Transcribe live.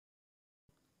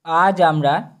आज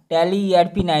আমরা tally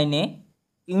ERP.9 A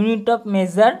unit of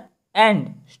measure and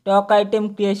stock item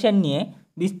creation নিয়ে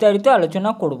বিস্তারিত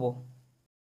আলোচনা করব।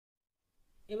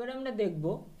 এবার আমরা দেখব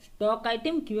স্টক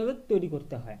আইটেম কিভাবে তৈরি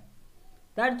করতে হয়।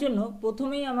 তার জন্য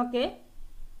প্রথমেই আমাকে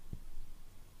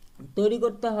তৈরি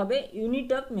করতে হবে ইউনিট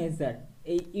অফ মেজার।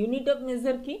 এই ইউনিট অফ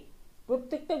মেজার কি?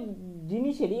 প্রত্যেকটা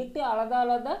জিনিসেরই একটি আলাদা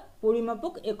আলাদা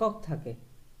পরিমাপক একক থাকে।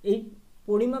 এই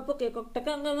পরিমাপক এককটাকে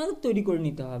আমাকে তৈরি করে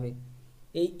নিতে হবে।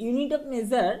 এই ইউনিট অফ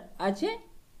মেজার আছে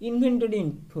ইনভেন্টরি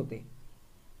ইনফোতে।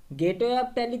 গেটওয়ে অফ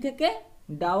ট্যালি থেকে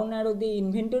ডাউন অ্যারো দিয়ে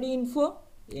ইনভেন্টরি ইনফো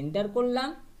এন্টার করলাম।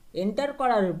 এন্টার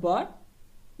করার পর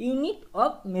unit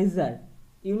of measure,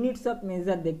 units of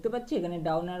measure দেখতে পাচ্ছি, এখানে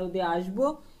ডাউন অ্যারো দিয়ে আসবো।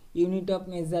 ইউনিট অফ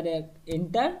মেজারে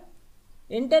এন্টার,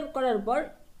 এন্টার করার পর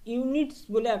ইউনিটস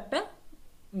বলে একটা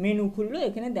মেনু খুললো।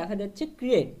 এখানে দেখা যাচ্ছে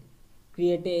ক্রিয়েট,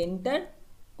 ক্রিয়েটে এন্টার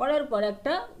করার পর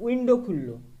একটা উইন্ডো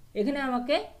খুললো। এখানে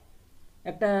আমাকে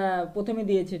একটা প্রথমে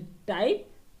দিয়েছে টাইপ,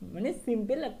 মানে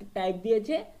সিম্পল একটা টাইপ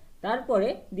দিয়েছে, তারপরে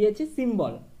দিয়েছে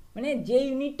সিম্বল, মানে যে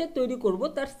ইউনিটটা তৈরি করব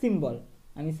তার সিম্বল।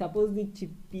 আমি সাপোজ দিচ্ছি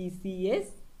PCS,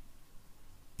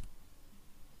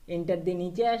 এন্টার দিয়ে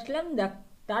নিচে আসলাম।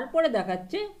 তারপরে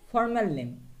দেখাচ্ছে ফর্মাল নেম,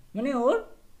 মানে ওর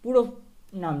পুরো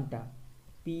নামটা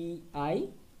PICES,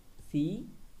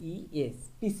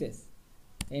 পিসেস,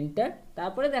 এন্টার।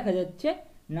 তারপরে দেখা যাচ্ছে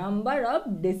নাম্বার অফ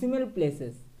ডেসিমেল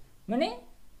প্লেসেস, মানে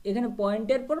এখানে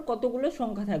পয়েন্টের পর কতগুলো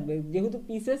সংখ্যা থাকবে। যেহেতু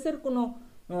পিসেসের কোনো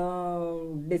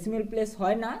ডেসিমেল প্লেস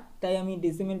হয় না, তাই আমি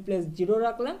ডেসিমেল প্লেস 0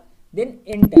 রাখলাম। দেন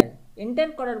এন্টার, এন্টার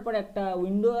করার পর একটা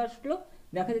উইন্ডো আসলো,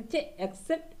 দেখা যাচ্ছে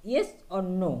accept yes or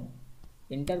no.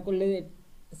 Enter করলে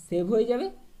সেভ হয়ে যাবে।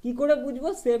 কি করে বুঝবো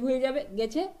সেভ হয়ে যাবে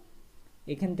গেছে?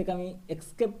 এখান থেকে আমি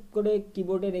এক্সকেপ করে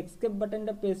কিবোর্ডের এক্সকেপ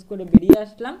বাটনটা প্রেস করে বেরিয়ে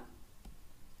আসলাম।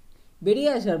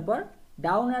 বেরিয়ে আসার পর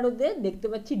ডাউন অ্যারোতে দেখতে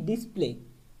পাচ্ছি ডিসপ্লে,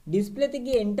 ডিসপ্লেতে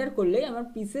গিয়ে এন্টার করলে আমার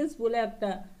পিসেস বলে একটা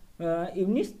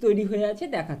ইউনিটস তৈরি হয়ে আছে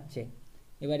দেখাচ্ছে।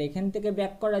 এবার এখান থেকে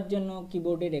ব্যাক করার জন্য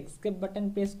কিবোর্ডের এক্সকেপ বাটন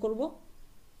প্রেস করব।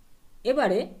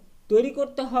 এবারে তৈরি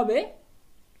করতে হবে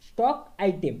স্টক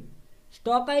আইটেম।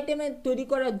 স্টক আইটেমে তৈরি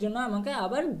করার জন্য আমাকে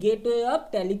আবার গেটওয়ে অফ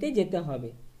ট্যালিতে যেতে হবে।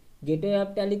 গেটওয়ে অফ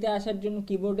ট্যালিতে আসার জন্য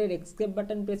কিবোর্ডের এক্সকেপ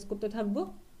বাটন প্রেস করতে থাকবো।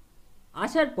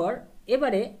 আসার পর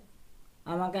এবারে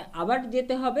আমাকে আবার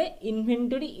যেতে হবে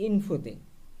ইনভেন্টরি ইনফোতে।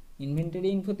 ইনভেন্টরি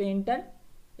ইনফোতে এন্টার,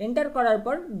 এন্টার করার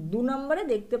পর 2 নম্বরে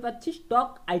দেখতে পাচ্ছি স্টক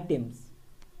আইটেমস।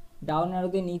 ডাউন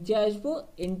অ্যারোতে নিচে আসবো,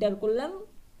 এন্টার করলাম।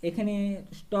 এখানে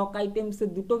স্টক আইটেমসের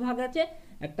দুটো ভাগ আছে,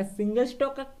 একটা সিঙ্গেল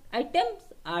স্টক আইটেমস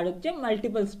আর হচ্ছে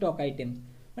মাল্টিপল স্টক আইটেমস।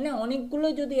 মানে অনেকগুলো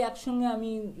যদি একসঙ্গে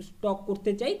আমি স্টক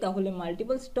করতে চাই তাহলে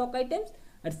মাল্টিপল স্টক আইটেমস,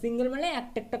 আর সিঙ্গেল মানে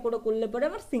একটা একটা করে করলে পরে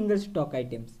আমার সিঙ্গেল স্টক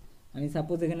আইটেমস। আমি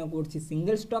সাপোজ এখানে করছি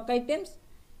সিঙ্গেল স্টক আইটেমস।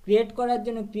 ক্রিয়েট করার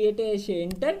জন্য ক্রিয়েটে এসে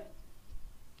এন্টার,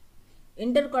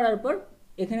 এন্টার করার পর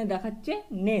এখানে দেখাচ্ছে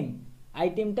নেম,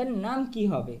 আইটেমটার নাম কি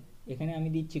হবে। এখানে আমি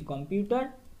দিচ্ছি কম্পিউটার,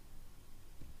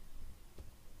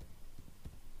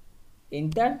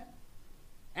 এন্টার।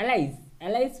 অ্যালাইজ,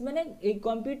 অ্যালাইজ মানে এই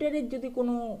কম্পিউটারের যদি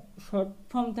কোনো শর্ট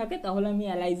ফর্ম থাকে তাহলে আমি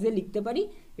অ্যালাইজে লিখতে পারি,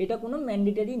 এটা কোনো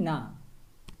ম্যান্ডেটরি না।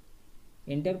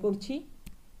 এন্টার করছি।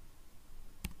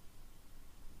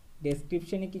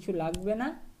 ডেসক্রিপশনে কিছু লাগবে না।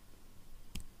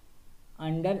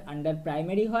 আন্ডার, আন্ডার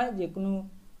প্রাইমারি হয় যে কোনো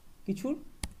কিছুর।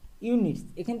 ইউনিটস,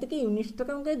 এখান থেকে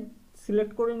ইউনিটসটাকে আমাকে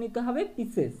সিলেক্ট করে নিতে হবে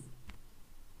পিসেস।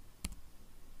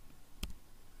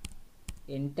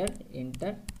 Enter,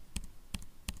 enter.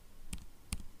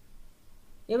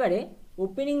 এবারে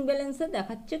ওপেনিং ব্যালেন্সে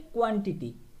দেখাচ্ছে কোয়ান্টিটি,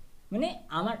 মানে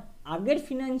আমার আগের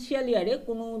ফিনান্সিয়াল ইয়ারে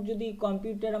কোনো যদি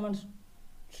কম্পিউটার আমার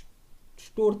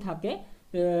স্টোর থাকে,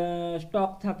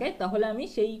 স্টক থাকে, তাহলে আমি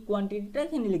সেই কোয়ান্টিটিটা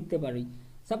এখানে লিখতে পারি।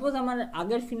 সাপোজ আমার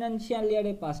আগের ফিনান্সিয়াল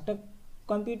ইয়ারে 5টা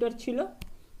কম্পিউটার ছিল।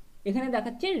 এখানে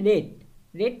দেখাচ্ছে রেট,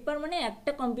 রেট পার মানে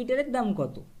একটা কম্পিউটারের দাম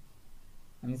কত।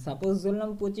 আমি সাপোজ ধরলাম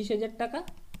 25,000 টাকা।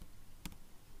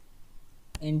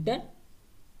 এন্টার।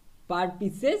 পার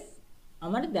পিসেস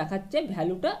আমার দেখাচ্ছে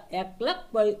ভ্যালুটা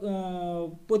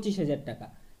 1,25,000 টাকা।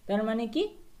 তার মানে কি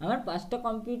আমার 5টা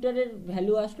কম্পিউটারের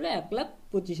ভ্যালু আসলো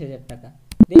 1,25,000 টাকা।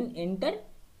 দেন এন্টার।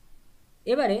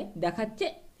 এবারে দেখাচ্ছে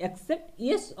অ্যাকসেপ্ট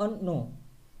ইয়েস অর নো।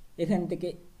 এখান থেকে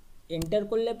এন্টার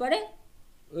করলে পরে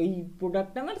ওই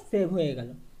প্রোডাক্টটা আমার সেভ হয়ে গেল।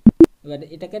 এবার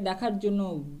এটাকে দেখার জন্য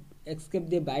এক্সকেপ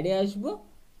দিয়ে বাইরে আসব।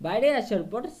 বাইরে আসার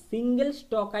পর সিঙ্গেল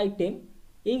স্টক আইটেম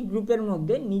এই গ্রুপের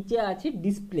মধ্যে নিচে আছে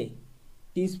ডিসপ্লে,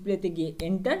 ডিসপ্লেতে গিয়ে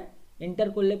এন্টার, এন্টার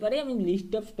করলে পরে আমি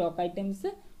লিস্ট অফ স্টক আইটেমসে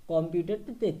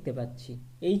কম্পিউটারটা দেখতে পাচ্ছি।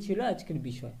 এই ছিল আজকের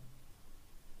বিষয়।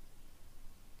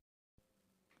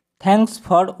 Thanks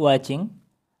for watching.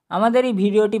 আমাদের এই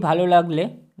ভিডিওটি ভালো লাগলে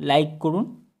লাইক করুন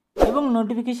এবং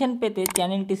নোটিফিকেশান পেতে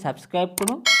চ্যানেলটি সাবস্ক্রাইব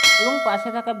করুন এবং পাশে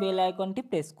থাকা বেল আইকনটি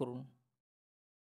প্রেস করুন।